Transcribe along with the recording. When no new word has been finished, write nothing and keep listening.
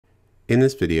In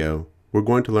this video, we're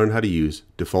going to learn how to use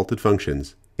defaulted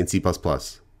functions in C++.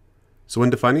 So when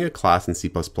defining a class in C++,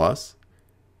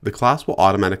 the class will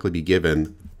automatically be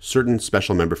given certain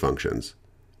special member functions.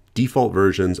 Default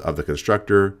versions of the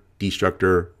constructor,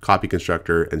 destructor, copy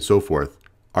constructor, and so forth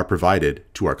are provided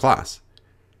to our class.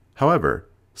 However,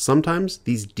 sometimes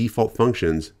these default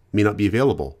functions may not be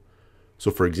available.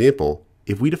 So for example,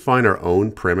 if we define our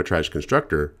own parameterized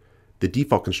constructor, the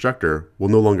default constructor will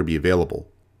no longer be available.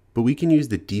 But we can use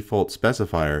the default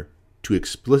specifier to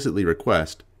explicitly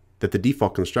request that the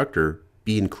default constructor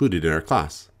be included in our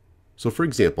class. So for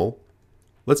example,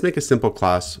 let's make a simple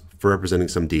class for representing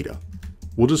some data.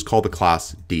 We'll just call the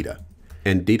class data.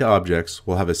 And data objects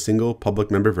will have a single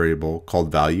public member variable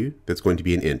called value that's going to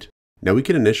be an int. Now we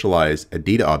can initialize a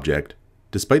data object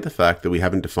despite the fact that we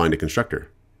haven't defined a constructor.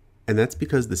 And that's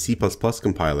because the C++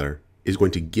 compiler is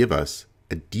going to give us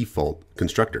a default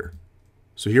constructor.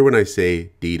 So here when I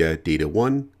say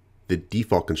data1, the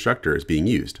default constructor is being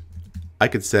used. I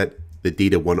could set the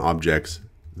data1 object's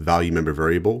value member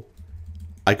variable.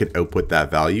 I could output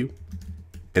that value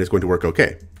and it's going to work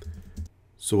okay.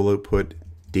 So we'll output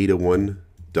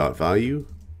data1.value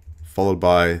followed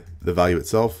by the value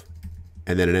itself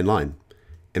and then an end line.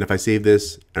 And if I save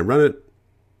this and run it,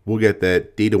 we'll get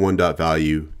that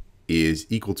data1.value is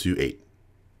equal to 8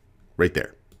 right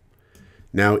there.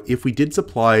 Now, if we did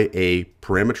supply a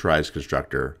parameterized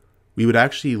constructor, we would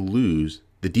actually lose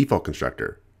the default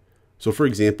constructor. So for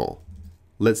example,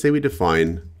 let's say we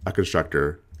define a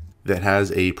constructor that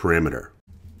has a parameter,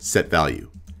 setValue,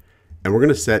 and we're going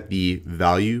to set the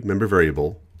value member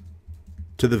variable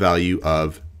to the value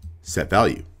of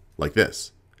setValue, like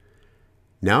this.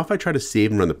 Now if I try to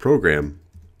save and run the program,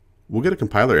 we'll get a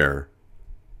compiler error.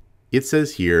 It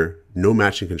says here, no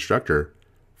matching constructor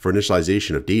for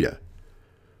initialization of data.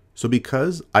 So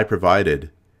because I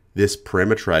provided this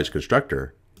parameterized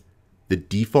constructor, the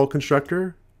default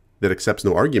constructor that accepts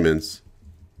no arguments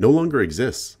no longer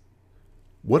exists.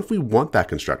 What if we want that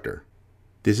constructor?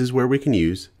 This is where we can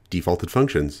use defaulted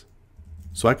functions.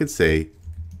 So I could say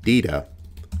data,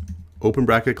 open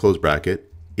bracket, close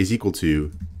bracket, is equal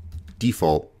to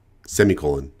default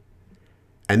semicolon.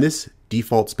 And this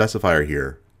default specifier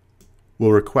here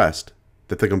will request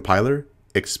that the compiler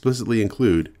explicitly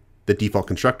include the default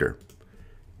constructor.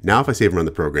 Now if I save and run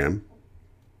the program,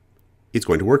 it's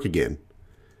going to work again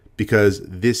because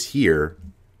this here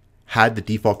had the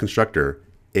default constructor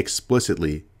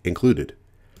explicitly included.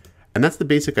 And that's the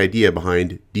basic idea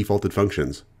behind defaulted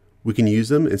functions. We can use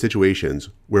them in situations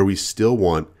where we still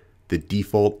want the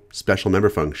default special member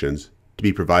functions to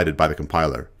be provided by the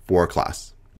compiler for a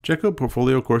class. Check out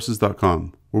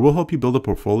portfoliocourses.com, where we'll help you build a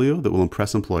portfolio that will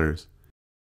impress employers.